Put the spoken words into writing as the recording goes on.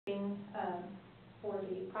for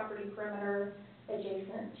the property perimeter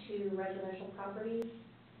adjacent to residential properties.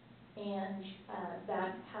 And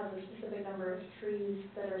that has a specific number of trees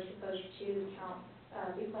that are supposed to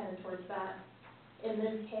be planted towards that. In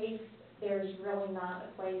this case, there's really not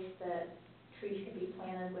a place that trees can be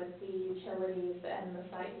planted with the utilities and the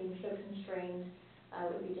site being so constrained.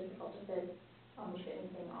 It would be difficult to fit almost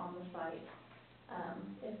anything on the site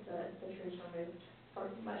if the trees were moved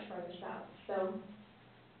much farther south. So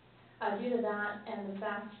due to that and the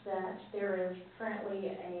fact that there is currently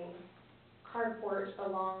a carport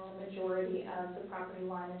along the majority of the property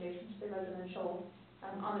line adjacent to the residential,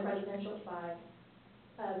 on the residential side,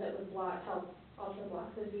 that would help also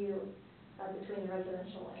block the view between the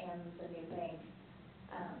residential and the new bank.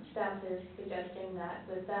 Staff is suggesting that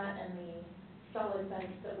with that and the solid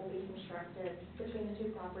fence that will be constructed between the two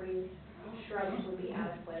properties, shrubs would be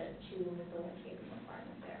adequate to meet the landscaping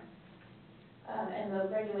requirement there. And the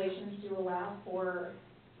regulations do allow for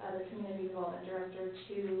the community development director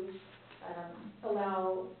to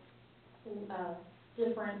allow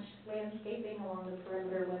different landscaping along the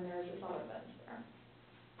perimeter when there is a solid fence there.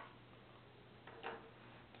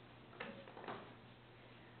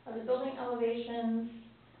 The building elevations,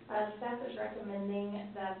 staff is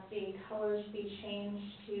recommending that the colors be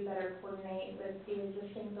changed to better coordinate with the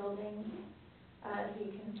existing buildings. As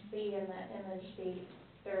you can see in the image,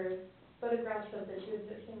 there are photographs of the two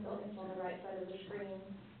existing buildings on the right side of the screen.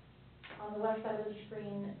 On the left side of the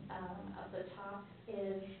screen, up the top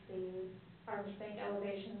is the Artist Bank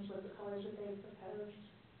elevations with the colors that they've proposed.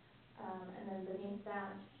 And then beneath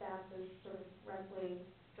that, staff is sort of roughly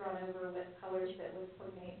drawn over with colors that would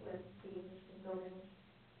coordinate with the existing buildings.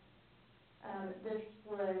 This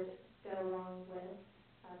would go along with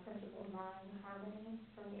Principle 9 harmony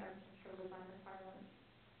from the architectural design requirements,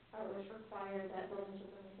 which require that buildings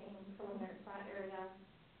within the same preliminary plat area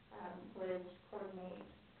would coordinate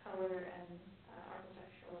color and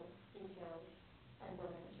architectural details and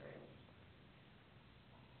building materials.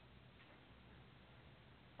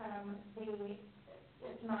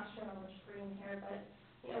 It's not shown on the screen here, but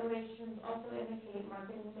the elevations also indicate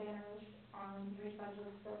marketing banners on three sides of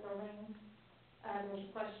the building. There's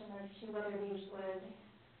a question as to whether these would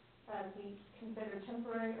be considered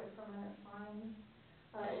temporary or permanent signs.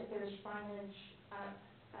 If there's signage up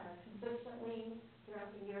consistently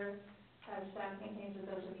throughout the year, staff maintains that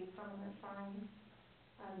those would be permanent signs.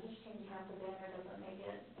 Just changing out the banner doesn't make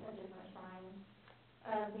it a different sign.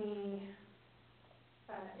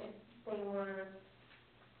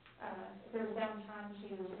 If there was downtime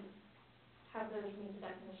to have those meet the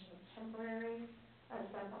definition of temporary,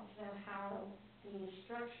 staff wants to know how the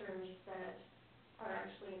structures that are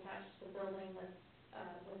actually attached to the building that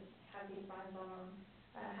would have these signs on them,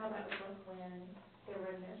 how that would look when there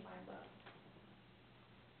were no signs up.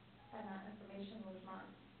 And that information was not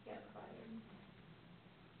yet provided.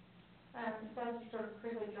 Staff has sort of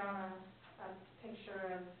crudely drawn a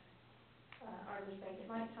picture of Artist Bank at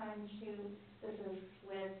nighttime too. This is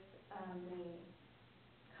with the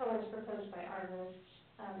colors proposed by Artist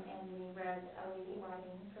and the red LED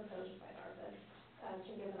lighting proposed by Artist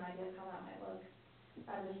to give an idea of how that might look.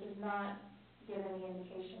 This does not give any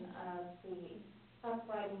indication of the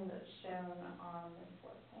uplighting that's shown on the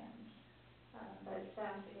floor plans. But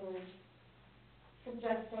staff is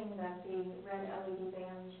suggesting that the red LED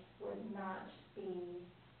band would not be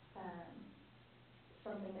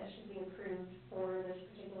something that should be approved for this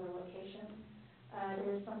particular location. It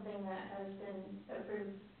is something that has been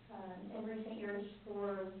approved in recent years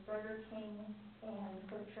for Burger King and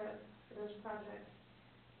Quick Trip for those projects.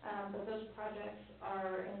 But those projects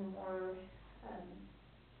are in more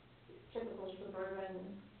typical suburban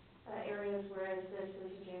areas, whereas this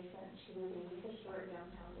is adjacent to the historic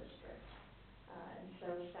downtown district. And so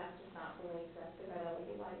staff does not believe that the red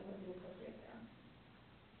LED lighting would be appropriate there.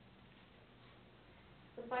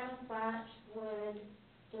 The final plat would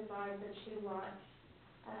divide the two lots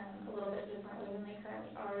a little bit differently than they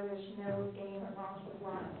currently are. There's no gain or loss of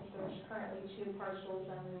lots. There's currently two parcels,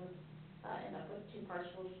 and we would end up with two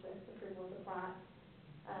parcels with approval of the plat.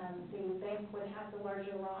 The bank would have the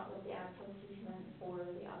larger lot with the access easement for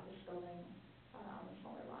the office building on the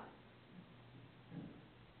smaller lot.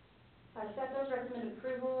 Staff does recommend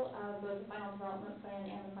approval of both the final development plan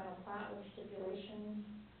and the final plat with stipulations.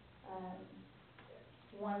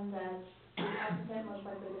 One that the applicant most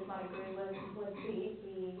likely does not agree with would be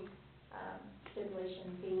the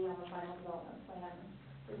stipulation B on the final development plan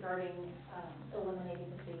regarding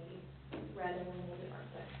eliminating the red and illuminated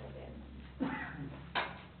architectural bins.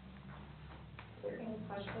 Are there any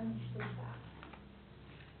questions for staff?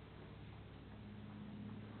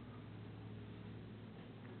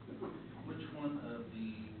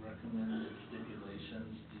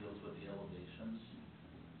 recommendations deals with the elevations.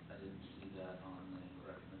 I didn't see that on the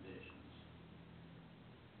recommendations.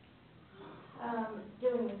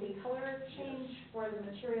 Doing the color change for the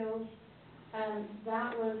materials,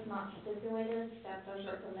 that was not stipulated. Staff does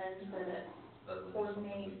recommend that it That would be something we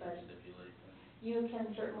coordinate, could but stipulate then. you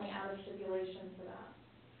can certainly add a stipulation for that.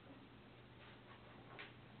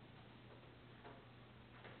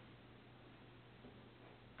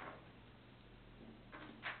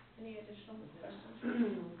 Any additional questions?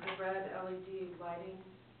 The red LED lighting,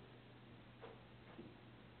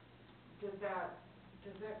 does that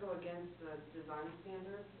go against the design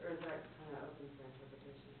standards, or is that kind of open for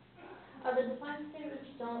interpretation? The design standards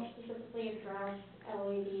don't specifically address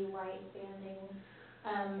LED light banding.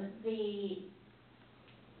 The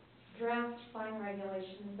draft sign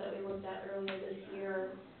regulations that we looked at earlier this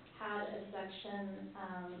year had a section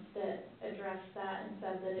that addressed that and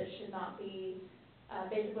said that it should not be,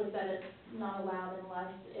 basically said it's not allowed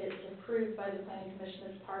unless it's approved by the planning commission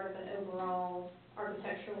as part of an overall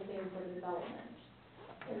architectural theme for the development.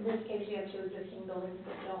 In this case, we have two existing buildings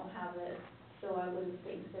that don't have it, so I wouldn't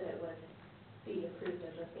think that it would be approved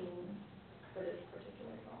as a theme for this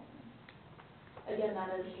particular development. Again,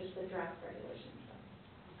 that is just the draft regulations.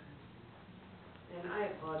 And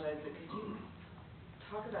I apologize, but could you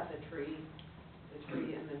talk about the tree,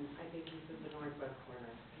 and then I think you said the northwest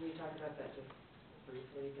corner. Can you talk about that just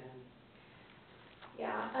briefly again?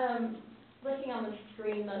 Yeah, looking on the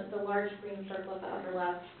screen, the large green circle at the upper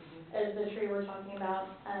left is the tree we're talking about.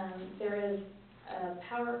 There is a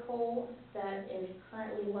power pole that is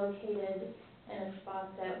currently located in a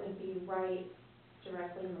spot that would be right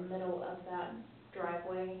directly in the middle of that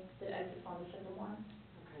driveway that exits onto Sycamore.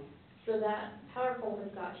 Okay. So that power pole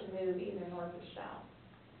has got to move either north or south.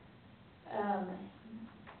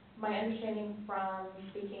 My understanding from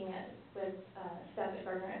speaking with staff at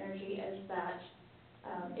Gardner Energy is that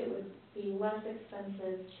it would be less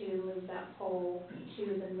expensive to move that pole to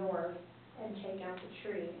the north and take out the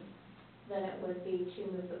tree than it would be to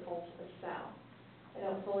move the pole to the south. I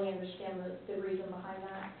don't fully understand the reason behind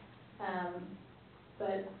that,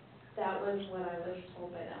 but that was what I was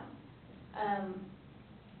told by them.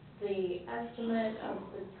 The estimate of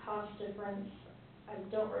the cost difference, I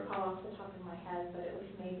don't recall off the top of my head, but it was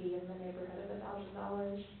maybe in the neighborhood of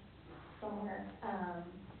 $1,000 somewhere.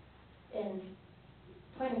 In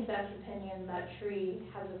planning staff's opinion, that tree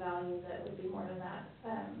has a value that would be more than that.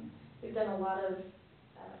 We've done a lot of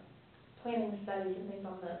planning studies and things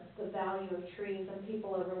on the value of trees, and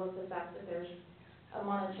people overlook the fact that there's a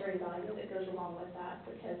monetary value that goes along with that,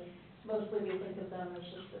 because mostly we think of them as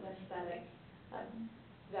just an aesthetic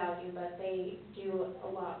value, but they do a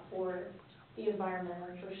lot for the environment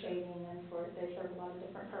and for shading, and they serve a lot of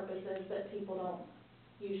different purposes that people don't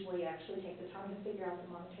usually actually take the time to figure out the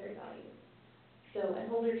monetary value. So an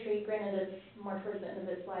older tree, granted it's more towards the end of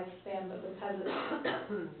its lifespan, but because it's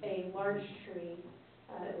a large tree, it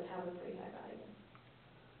would have a pretty high value.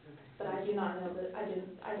 Okay. But I do not know I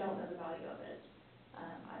don't know the value of it.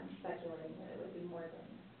 I'm speculating that it would be more than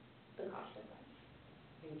the cost difference.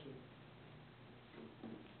 Thank you.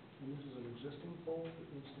 And this is an existing pole that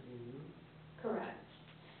needs to be moved? Correct.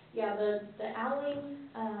 Yeah, the alley,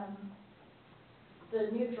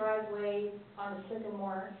 the new driveway on the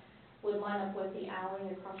Sycamore would line up with the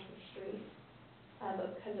alley across the street.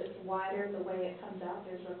 But because it's wider, the way it comes out,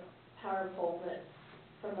 there's a power pole that,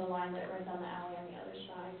 from the line that runs down the alley on the other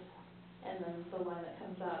side, and then the line that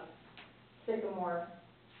comes up Sycamore,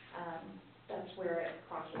 that's where it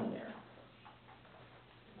crosses there.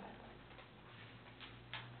 I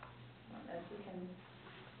don't know if you can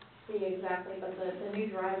see exactly, but the new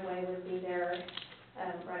driveway would be there,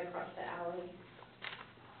 right across the alley.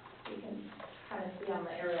 You can kind of see on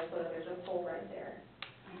the aerial photo, there's a pole right there.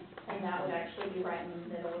 And that would actually be right in the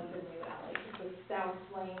middle of the new alley. The south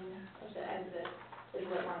lane of the exit is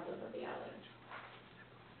what lines up with the alley.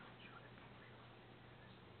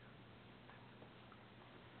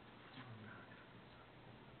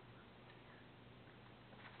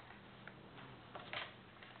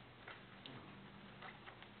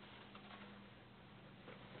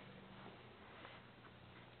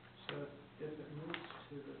 So if it moves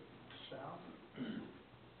to the south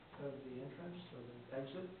of the entrance or the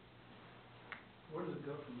exit, where does it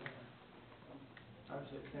go from there?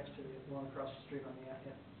 Obviously, it connects to the one across the street on the,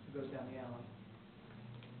 it goes down the alley.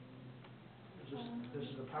 This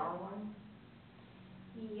is the power line?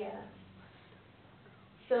 Yes.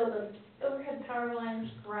 So the overhead power lines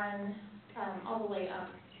run all the way up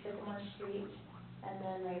Sycamore Street, and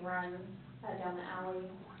then they run down the alley.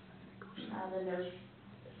 Then there's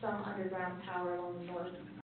some underground power along the north